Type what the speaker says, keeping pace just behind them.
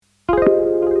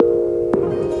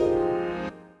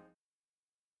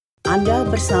Anda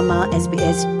bersama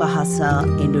SBS Bahasa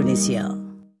Indonesia.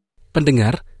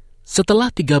 Pendengar, setelah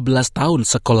 13 tahun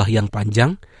sekolah yang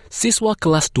panjang, siswa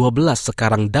kelas 12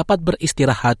 sekarang dapat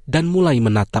beristirahat dan mulai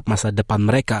menatap masa depan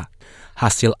mereka.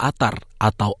 Hasil ATAR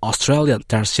atau Australian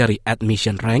Tertiary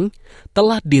Admission Rank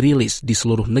telah dirilis di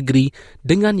seluruh negeri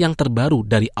dengan yang terbaru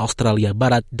dari Australia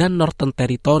Barat dan Northern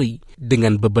Territory,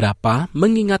 dengan beberapa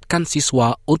mengingatkan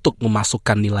siswa untuk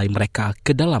memasukkan nilai mereka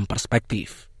ke dalam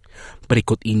perspektif.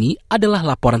 Berikut ini adalah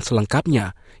laporan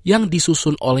selengkapnya yang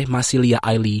disusun oleh Masilia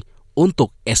Aili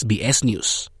untuk SBS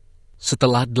News.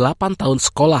 Setelah 8 tahun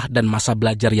sekolah dan masa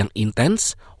belajar yang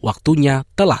intens, waktunya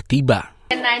telah tiba.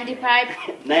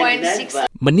 95.6.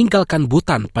 Meninggalkan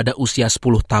Bhutan pada usia 10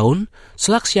 tahun,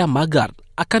 Selaksya Magar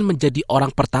akan menjadi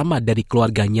orang pertama dari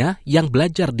keluarganya yang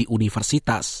belajar di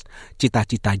universitas.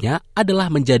 Cita-citanya adalah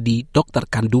menjadi dokter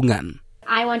kandungan.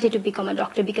 I wanted to become a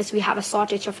doctor because we have a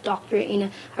shortage of doctor in a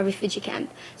refugee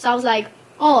camp. So I was like,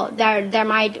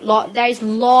 there is a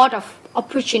lot of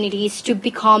opportunities to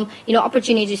become,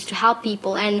 opportunities to help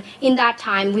people. And in that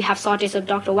time, we have shortage of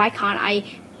doctor. Why can't I?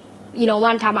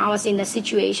 One time I was in a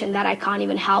situation that I can't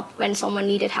even help when someone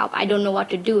needed help. I don't know what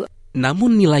to do.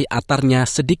 Namun nilai ATAR-nya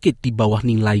sedikit di bawah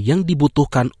nilai yang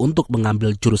dibutuhkan untuk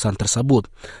mengambil jurusan tersebut,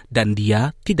 dan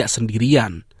dia tidak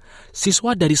sendirian.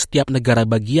 Siswa dari setiap negara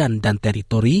bagian dan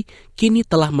teritori kini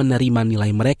telah menerima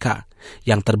nilai mereka.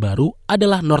 Yang terbaru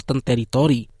adalah Northern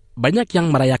Territory. Banyak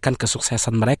yang merayakan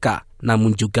kesuksesan mereka,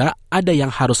 namun juga ada yang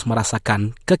harus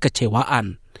merasakan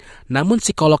kekecewaan. Namun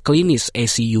psikolog klinis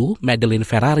ACU, Madeline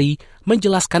Ferrari,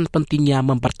 menjelaskan pentingnya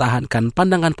mempertahankan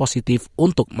pandangan positif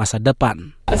untuk masa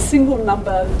depan. A single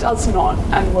number does not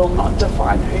and will not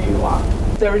define who you are.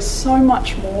 There is so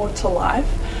much more to life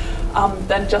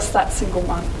than just that single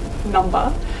number,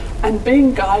 and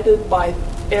being guided by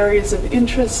areas of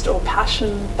interest or passion,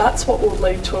 that's what will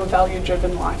lead to a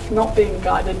value-driven life, not being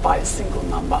guided by a single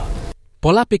number.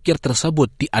 Pola pikir tersebut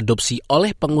diadopsi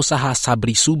oleh pengusaha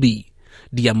Sabri Subi.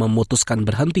 Dia memutuskan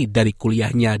berhenti dari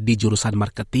kuliahnya di jurusan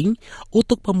marketing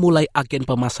untuk memulai agen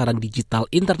pemasaran digital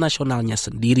internasionalnya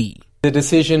sendiri. The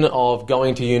decision of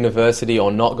going to university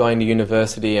or not going to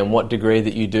university and what degree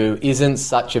that you do isn't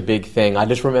such a big thing. I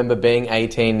just remember being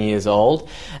 18 years old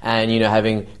and,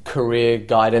 having career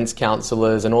guidance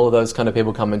counselors and all of those kind of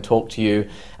people come and talk to you,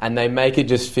 and they make it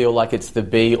just feel like it's the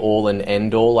be all and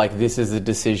end all, like this is a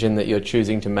decision that you're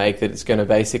choosing to make, that it's going to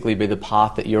basically be the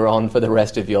path that you're on for the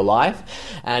rest of your life.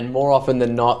 And more often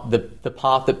than not, the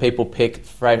path that people pick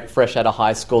fresh out of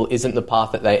high school isn't the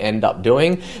path that they end up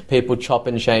doing. People chop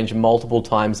and change multiple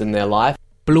times in their life.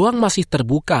 Peluang masih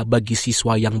terbuka bagi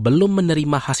siswa yang belum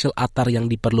menerima hasil ATAR yang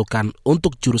diperlukan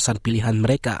untuk jurusan pilihan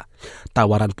mereka.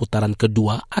 Tawaran putaran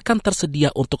kedua akan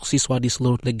tersedia untuk siswa di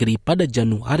seluruh negeri pada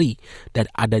Januari, dan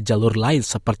ada jalur lain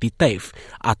seperti TAFE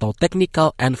atau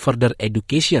Technical and Further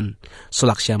Education.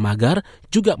 Selaksya Magar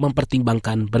juga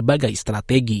mempertimbangkan berbagai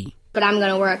strategi. But I'm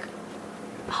gonna work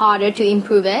harder to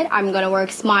improve it. I'm gonna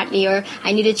work smartly, or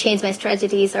I need to change my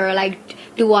strategies, or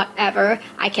do whatever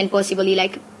I can possibly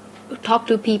talk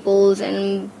to people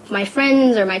and my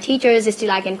friends or my teachers.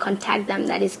 Still I can contact them.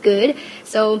 That is good.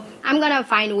 So I'm gonna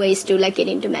find ways to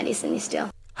get into medicine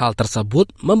still. Hal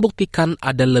tersebut membuktikan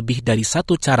ada lebih dari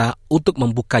satu cara untuk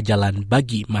membuka jalan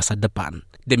bagi masa depan.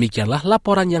 Demikianlah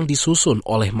laporan yang disusun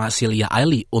oleh Masilia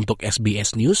Aili untuk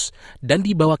SBS News dan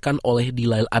dibawakan oleh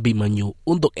Dilail Abimanyu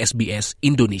untuk SBS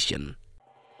Indonesian.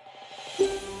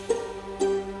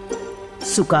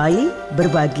 Sukai,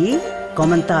 berbagi,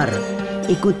 komentar.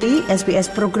 Ikuti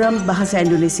SBS program Bahasa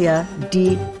Indonesia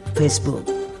di Facebook.